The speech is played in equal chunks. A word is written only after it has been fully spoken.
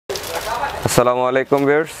আসসালামুয়ালাইকুম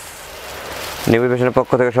viewers, নিবিড় ফ্যাশনের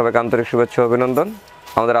পক্ষ থেকে সবাইকে আন্তরিক শুভেচ্ছা ও অভিনন্দন।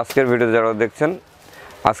 আমাদের আজকের ভিডিওতে যারা দেখছেন,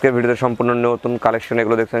 আজকের ভিডিওতে সম্পূর্ণ নতুন কালেকশন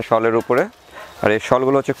এগুলো দেখছেন শলের উপরে। আর এই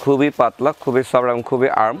শলগুলো হচ্ছে খুবই পাতলা, খুবই সফট এবং খুবই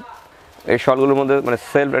আর্ম। এই শলগুলোর মধ্যে মানে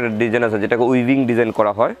সেলফ একটা ডিজাইন আছে, যেটাকে উইভিং ডিজাইন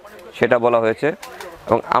করা হয় সেটা বলা হয়েছে।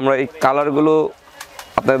 এবং আমরা এই কালারগুলো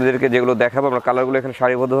আপনাদেরকে যেগুলো দেখাবো, আমরা কালারগুলো এখানে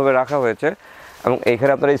সারিবদ্ধভাবে রাখা হয়েছে। এবং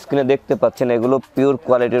এইখানে আপনারা স্ক্রিনে দেখতে পাচ্ছেন এগুলো পিওর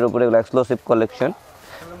কোয়ালিটির উপরে, এগুলো এক্সক্লুসিভ কালেকশন,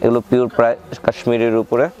 এগুলো পিওর প্রায় কাশ্মীরের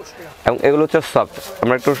উপরে। এবং এগুলো হচ্ছে সফট।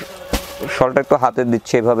 আমরা একটু শলটা একটু হাতে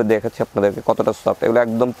দিচ্ছি, এইভাবে দেখাচ্ছি আপনাদেরকে কতটা সফট। এগুলো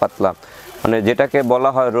একদম পাতলা, মানে যেটাকে বলা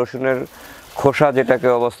হয় রসুনের খোসা, যেটাকে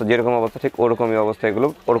অবস্থা যেরকম অবস্থা ঠিক ওরকমই অবস্থা, এগুলো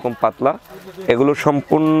ওরকম পাতলা। এগুলো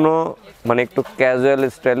সম্পূর্ণ মানে একটু ক্যাজুয়াল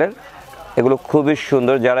স্টাইলের, এগুলো খুবই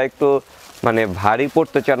সুন্দর। যারা একটু মানে ভারী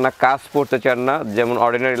পড়তে চান না, কাজ পড়তে চান না, যেমন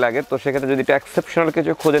অর্ডিনারি লাগে, তো সেক্ষেত্রে যদি একটু এক্সেপশনাল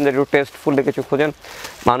কিছু খোঁজেন, যেটা একটু টেস্টফুল কিছু খোঁজেন,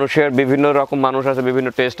 মানুষের বিভিন্ন রকম মানুষ আছে, বিভিন্ন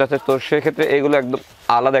টেস্ট আছে, তো সেক্ষেত্রে এগুলো একদম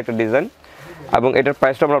আলাদা একটা ডিজাইন। এবং এটার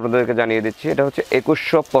প্রাইসটা আমরা আপনাদেরকে জানিয়ে দিচ্ছি, এটা হচ্ছে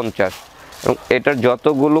 2150। এবং এটার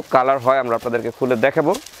যতগুলো কালার হয় আমরা আপনাদেরকে খুলে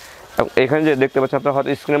দেখাবো। এবং এখানে যে দেখতে পাচ্ছেন আপনার হয়তো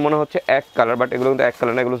স্ক্রিনে মনে হচ্ছে এক কালার, বাট এগুলো কিন্তু এক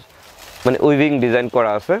কালার না, এগুলো মানে উইভিং ডিজাইন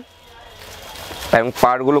করা আছে। এবং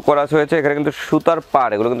পাড়গুলো করা হয়েছে এখানে কিন্তু সুতার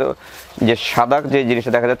পাড়, এগুলো কিন্তু যে সাদা যে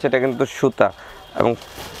জিনিসটা দেখা যাচ্ছে এটা কিন্তু সুতা। এবং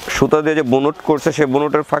সুতা দিয়ে যে বুনট করছে, সেই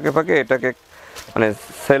বুনটের ফাঁকে ফাঁকে এটাকে মানে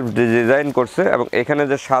সেলফ ডিজাইন করছে। এবং এখানে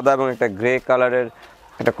যে সাদা এবং একটা গ্রে কালারের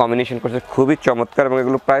একটা কম্বিনেশন করছে, খুবই চমৎকার। এবং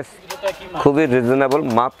এগুলো প্রাইস খুবই রিজনেবল,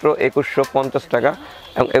 মাত্র 2150 টাকা।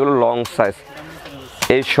 এবং এগুলো লং সাইজ,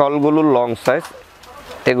 এই শলগুলো লং সাইজ,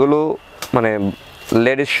 এগুলো মানে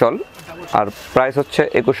লেডিস শল। আর প্রাইস হচ্ছে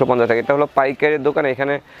 2150 টাকা। এটা হলো পাইকারির দোকান,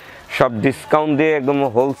 এখানে সব ডিসকাউন্ট দিয়ে একদম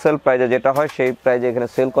হোলসেল প্রাইসে যেটা হয় সেই প্রাইসে এখানে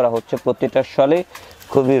সেল করা হচ্ছে। প্রতিটা শলে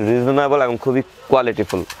খুবই রিজনেবল এবং খুবই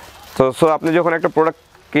কোয়ালিটিফুল। সো আপনি যখন একটা প্রোডাক্ট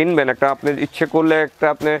কিনবেন, একটা আপনি ইচ্ছে করলে একটা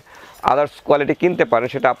আপনি আদার্স কোয়ালিটি কিনতে পারেন,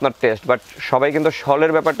 সেটা আপনার টেস্ট। বাট সবাই কিন্তু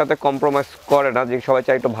শলের ব্যাপারটাতে কম্প্রোমাইজ করে না, যে সবাই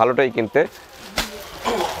চায় একটু ভালোটাই কিনতে।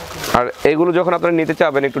 আর এগুলো যখন আপনারা নিতে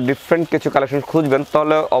চাবেন, একটু ডিফারেন্ট কিছু কালেকশন খুঁজবেন,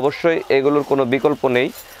 তাহলে অবশ্যই এগুলোর কোনো বিকল্প নেই।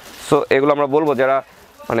 সো এগুলো আমরা বলবো যারা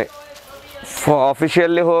মানে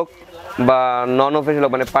অফিসিয়ালি হোক বা নন অফিসিয়াল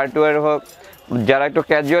হোক, মানে পার্টি ওয়্যার হোক, যারা একটু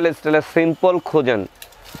ক্যাজুয়াল স্টাইলে সিম্পল খোঁজেন,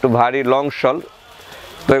 একটু ভারী লং শল,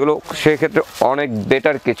 তো এগুলো সেক্ষেত্রে অনেক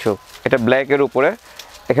বেটার কিছু। এটা ব্ল্যাকের উপরে,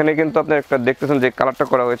 এখানে কিন্তু আপনার একটা দেখতেছেন যে কালারটা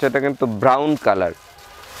করা হয়েছে, এটা কিন্তু ব্রাউন কালার।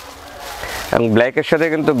 এবং ব্ল্যাকের সাথে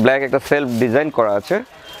কিন্তু ব্ল্যাক একটা সেলফ ডিজাইন করা আছে,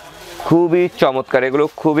 খুবই চমৎকার। এগুলো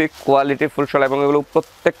খুবই কোয়ালিটিফুল শল, এবং এগুলো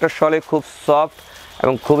প্রত্যেকটা শলে খুব সফট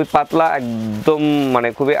এবং খুবই পাতলা, একদম মানে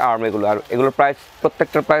খুবই আর্ম এগুলো। আর এগুলোর প্রাইস,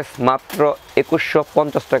 প্রত্যেকটার প্রাইস মাত্র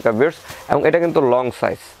 2150 টাকা ভিউয়ার্স। এবং এটা কিন্তু লং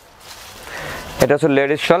সাইজ, এটা হচ্ছে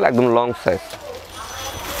লেডিস শল, একদম লং সাইজ।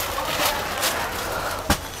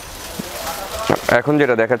 এখন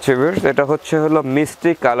যেটা দেখাচ্ছি ভিউয়ার্স, এটা হলো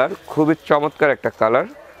মিষ্টি কালার, খুবই চমৎকার একটা কালার।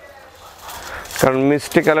 কারণ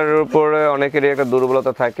মিষ্টি কালারের উপরে অনেকেরই একটা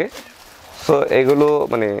দুর্বলতা থাকে, সো এগুলো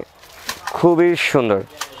মানে খুবই সুন্দর।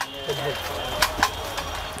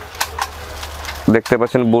 দেখতে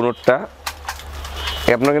পাচ্ছেন বুনটটা,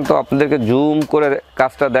 আপনারা কিন্তু আপনাদেরকে জুম করে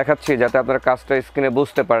কাজটা দেখাচ্ছি যাতে আপনারা কাজটা স্ক্রিনে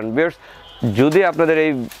বুঝতে পারেন। ভিউয়ার্স, যদি আপনাদের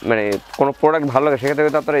এই মানে কোনো প্রোডাক্ট ভালো লাগে, সেক্ষেত্রে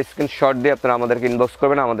কিন্তু আপনারা স্ক্রিনশট দিয়ে আপনারা আমাদেরকে ইনবক্স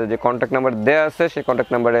করবেন। আমাদের যে কন্ট্যাক্ট নাম্বার দেওয়া আছে, সেই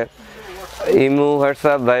কন্ট্যাক্ট নাম্বারে ইমো,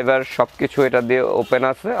 হোয়াটসঅ্যাপ, ভাইবার সব কিছু এটা দিয়ে ওপেন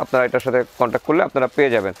আছে। আপনারা এটার সাথে কন্ট্যাক্ট করলে আপনারা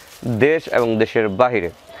পেয়ে যাবেন দেশ এবং দেশের বাহিরে।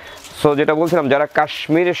 সো যেটা বলছিলাম, যারা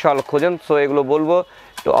কাশ্মীরি শল খোঁজেন, সো এগুলো বলবো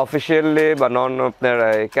একটু অফিসিয়ালি বা নন আপনার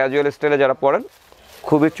ক্যাজুয়াল স্টাইলে যারা পড়েন,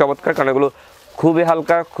 খুবই চমৎকার। কারণ এগুলো খুবই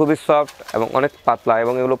হালকা, খুবই সফট এবং অনেক পাতলা,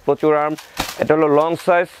 এবং এগুলো প্রচুর আর্ম। এটা হলো লং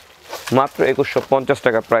সাইজ, মাত্র 2150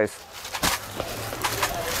 টাকা প্রাইস।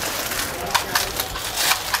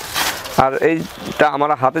 আর এইটা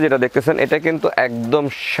আমার হাতে যেটা দেখতেছেন, এটা কিন্তু একদম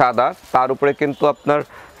সাদা, তার উপরে কিন্তু আপনার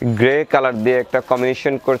গ্রে কালার দিয়ে একটা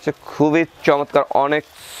কম্বিনেশন করছে, খুবই চমৎকার, অনেক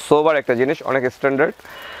সোবার একটা জিনিস, অনেক স্ট্যান্ডার্ড।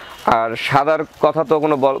 আর সাদার কথা তো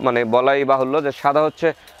কোনো মানে বলাই বাহুল্য, যে সাদা হচ্ছে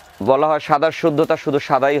বলা হয় সাদার শুদ্ধতা শুধু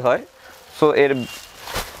সাদাই হয়, সো এর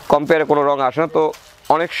কম্পেয়ারে কোনো রং আসে না। তো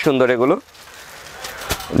অনেক সুন্দর এগুলো,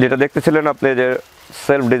 যেটা দেখতেছিলেন আপনি যে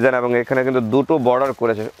সেলফ ডিজাইন, এবং এখানে কিন্তু দুটো বর্ডার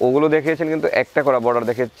করেছে। ওগুলো দেখিয়েছেন কিন্তু একটা করা বর্ডার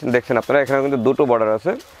দেখছেন আপনারা, এখানে কিন্তু দুটো বর্ডার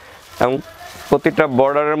আছে। এবং প্রতিটা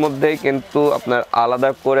বর্ডারের মধ্যেই কিন্তু আপনার আলাদা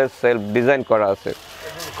করে সেলফ ডিজাইন করা আছে,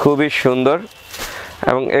 খুবই সুন্দর।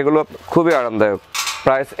 এবং এগুলো খুবই আরামদায়ক।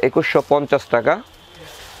 প্রাইস 2150 টাকা।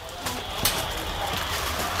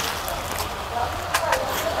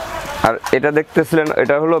 আর এটা দেখতেছিলেন,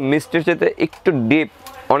 এটা হলো মিষ্টির চাইতে একটু ডিপ,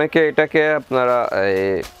 অনেকে এটাকে আপনারা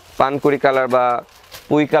পানকুড়ি কালার বা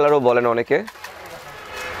পুই কালারও বলেন অনেকে,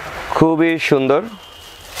 খুবই সুন্দর।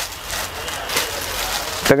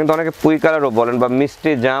 এটা কিন্তু অনেকে পুই কালারও বলেন বা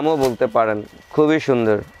মিষ্টি জামও বলতে পারেন, খুবই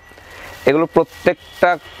সুন্দর। এগুলো প্রত্যেকটা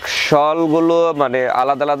শলগুলো মানে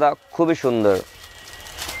আলাদা আলাদা, খুবই সুন্দর।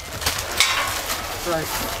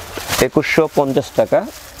 2150 টাকা।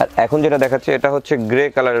 আর এখন যেটা দেখাচ্ছে এটা হচ্ছে গ্রে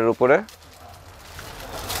কালারের উপরে,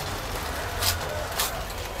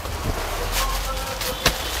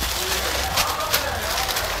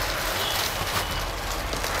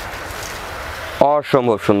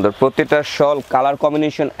 অসম্ভব সুন্দর। প্রতিটা শল কালার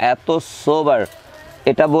কম্বিনেশন এত সোবার,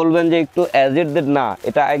 এটা বলবেন যে একটু অ্যাজিডদের না,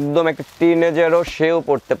 এটা একদম একটা টিনেজারও সেও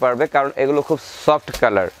পড়তে পারবে, কারণ এগুলো খুব সফট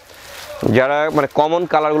কালার। যারা মানে কমন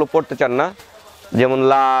কালারগুলো পড়তে চান না, যেমন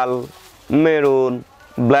লাল, মেরুন,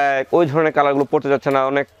 ব্ল্যাক, ওই ধরনের কালারগুলো পড়তে যাচ্ছে না,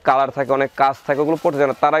 অনেক কালার থাকে, অনেক কাজ থাকে, ওগুলো পড়তে চান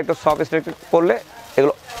না, তারা একটু সফট স্টিচ পরলে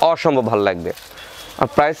এগুলো অসম্ভব ভালো লাগবে। আর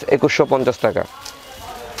প্রাইস 2150 টাকা।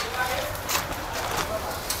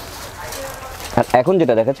 আর এখন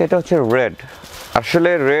যেটা দেখাচ্ছে এটা হচ্ছে রেড।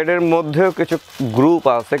 আসলে রেডের মধ্যেও কিছু গ্রুপ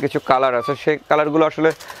আছে, কিছু কালার আছে, সেই কালারগুলো আসলে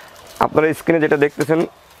আপনারা স্ক্রিনে যেটা দেখতেছেন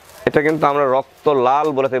এটা কিন্তু আমরা রক্ত লাল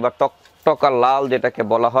বলে থাকি, বা টকটকা লাল যেটাকে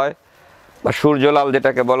বলা হয়, বা সূর্য লাল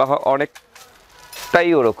যেটাকে বলা হয়, অনেকটাই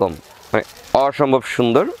ওরকম, মানে অসম্ভব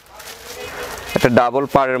সুন্দর। একটা ডাবল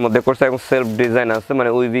পাড়ের মধ্যে করছে এবং সেলফ ডিজাইন আছে, মানে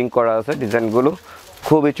উইভিং করা আছে, ডিজাইনগুলো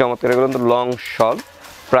খুবই চমৎকার। এগুলো কিন্তু লং শল,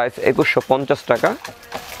 প্রাইস 2150 টাকা।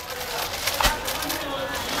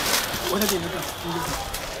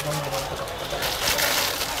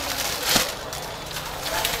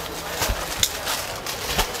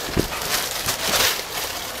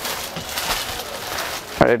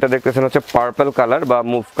 আর এটা দেখতেছেন হচ্ছে পার্পল কালার বা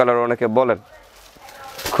মুভ কালার অনেকে বলেন,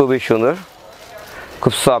 খুবই সুন্দর,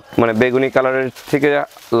 খুব সফট, মানে বেগুনি কালারের থেকে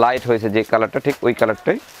লাইট হয়েছে যে কালারটা, ঠিক ওই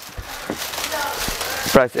কালারটাই।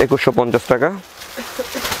 প্রাইস 2150 টাকা।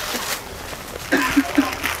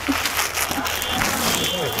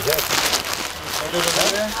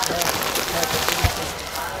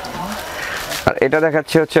 আর এটা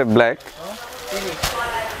দেখাচ্ছে হচ্ছে ব্ল্যাক।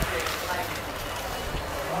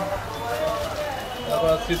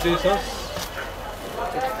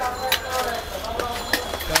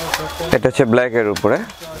 এটা হচ্ছে ব্ল্যাক এর উপরে,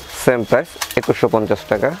 সেম প্রাইস 2150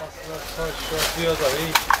 টাকা।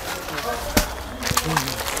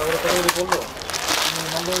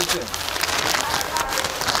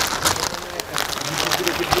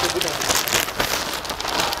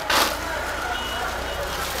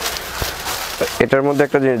 এটার মধ্যে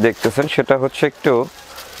একটা জিনিস দেখতেছেন, সেটা হচ্ছে একটু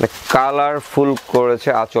কালারফুল করেছে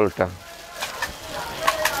আঁচলটা,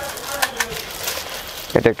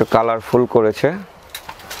 এটা একটু কালারফুল করেছে,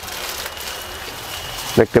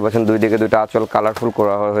 দেখতে পাচ্ছেন দুই দিকে দুইটা আঁচল কালারফুল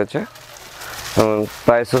করা হয়েছে।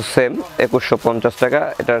 প্রাইসও সেম 2150 টাকা।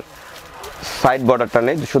 এটার সাইড বর্ডারটা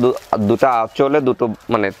নেই, শুধু দুটো আঁচলে দুটো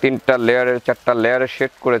মানে তিনটা লেয়ারের, চারটা লেয়ারের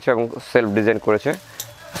শেড করেছে এবং সেলফ ডিজাইন করেছে,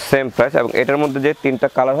 সেম প্রাইস। এবং এটার মধ্যে যে তিনটা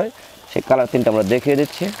কালার হয় সেই কালার তিনটা আমরা দেখিয়ে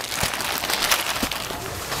দিচ্ছি।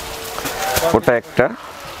 ওটা একটা,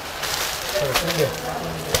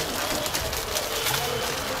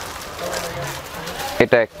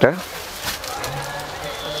 এটা একটা,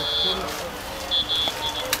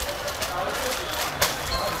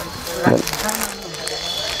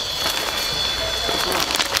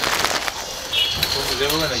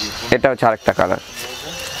 এটা হচ্ছে আরেকটা কালার।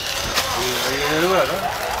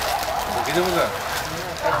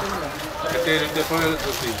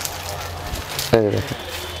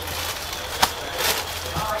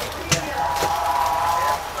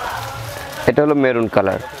 এটা হলো মেরুন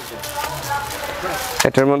কালার,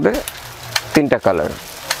 এটার মধ্যে তিনটা কালার,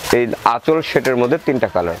 এই আঁচল সেটের মধ্যে তিনটা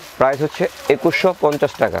কালার। প্রাইস হচ্ছে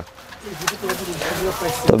 2150 টাকা।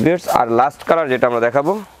 তো ভিউয়ার্স, আর লাস্ট কালার যেটা আমরা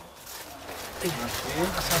দেখাবো,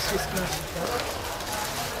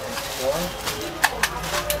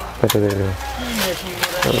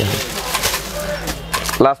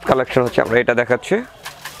 লাস্ট কালেকশন হচ্ছে আমরা এটা দেখাচ্ছি,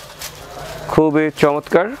 খুবই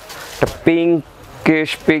চমৎকার, একটা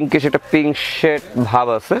পিঙ্কিশ একটা পিঙ্ক শেড ভাব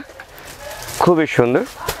আছে, খুবই সুন্দর,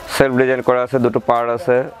 সেলফ ডিজাইন করা আছে, দুটো পাড়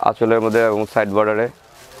আছে আঁচলের মধ্যে এবং সাইড বর্ডারে।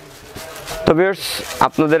 তো ভিউয়ার্স,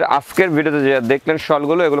 আপনাদের আজকের ভিডিওতে যে দেখলেন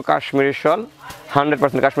শলগুলো, এগুলো কাশ্মীরি শল,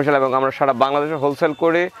 100% কাশ্মীরি শল, এবং আমরা সারা বাংলাদেশে হোলসেল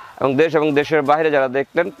করি, এবং দেশের বাইরে যারা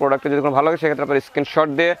দেখলেন প্রোডাক্টটা যদি কোনো ভালো লাগে সেক্ষেত্রে আপনার স্ক্রিনশট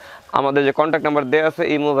দিয়ে আমাদের যে কন্ট্যাক্ট নাম্বার দেওয়া আছে,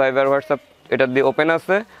 ইমো, ভাইবার, হোয়াটসঅ্যাপ, এটা দিয়ে ওপেন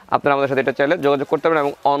আছে, আপনারা আমাদের সাথে এটা চাইলে যোগাযোগ করতে পারবেন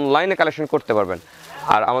এবং অনলাইনে কালেকশন করতে পারবেন।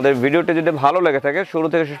 আর আমাদের ভিডিওটি যদি ভালো লেগে থাকে, শুরু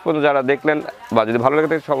থেকে শেষ পর্যন্ত যারা দেখলেন, বা যদি ভালো লেগে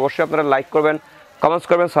থাকে অবশ্যই আপনারা লাইক করবেন, কমেন্টস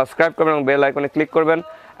করবেন, সাবস্ক্রাইব করবেন এবং বেল আইকনে ক্লিক করবেন,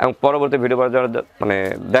 এবং পরবর্তী ভিডিও মানে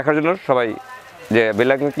দেখার জন্য সবাই যে বেল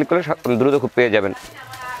আইকনে ক্লিক করলে দ্রুত খুব পেয়ে যাবেন।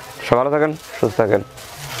 সব ভালো থাকেন, সুস্থ থাকেন।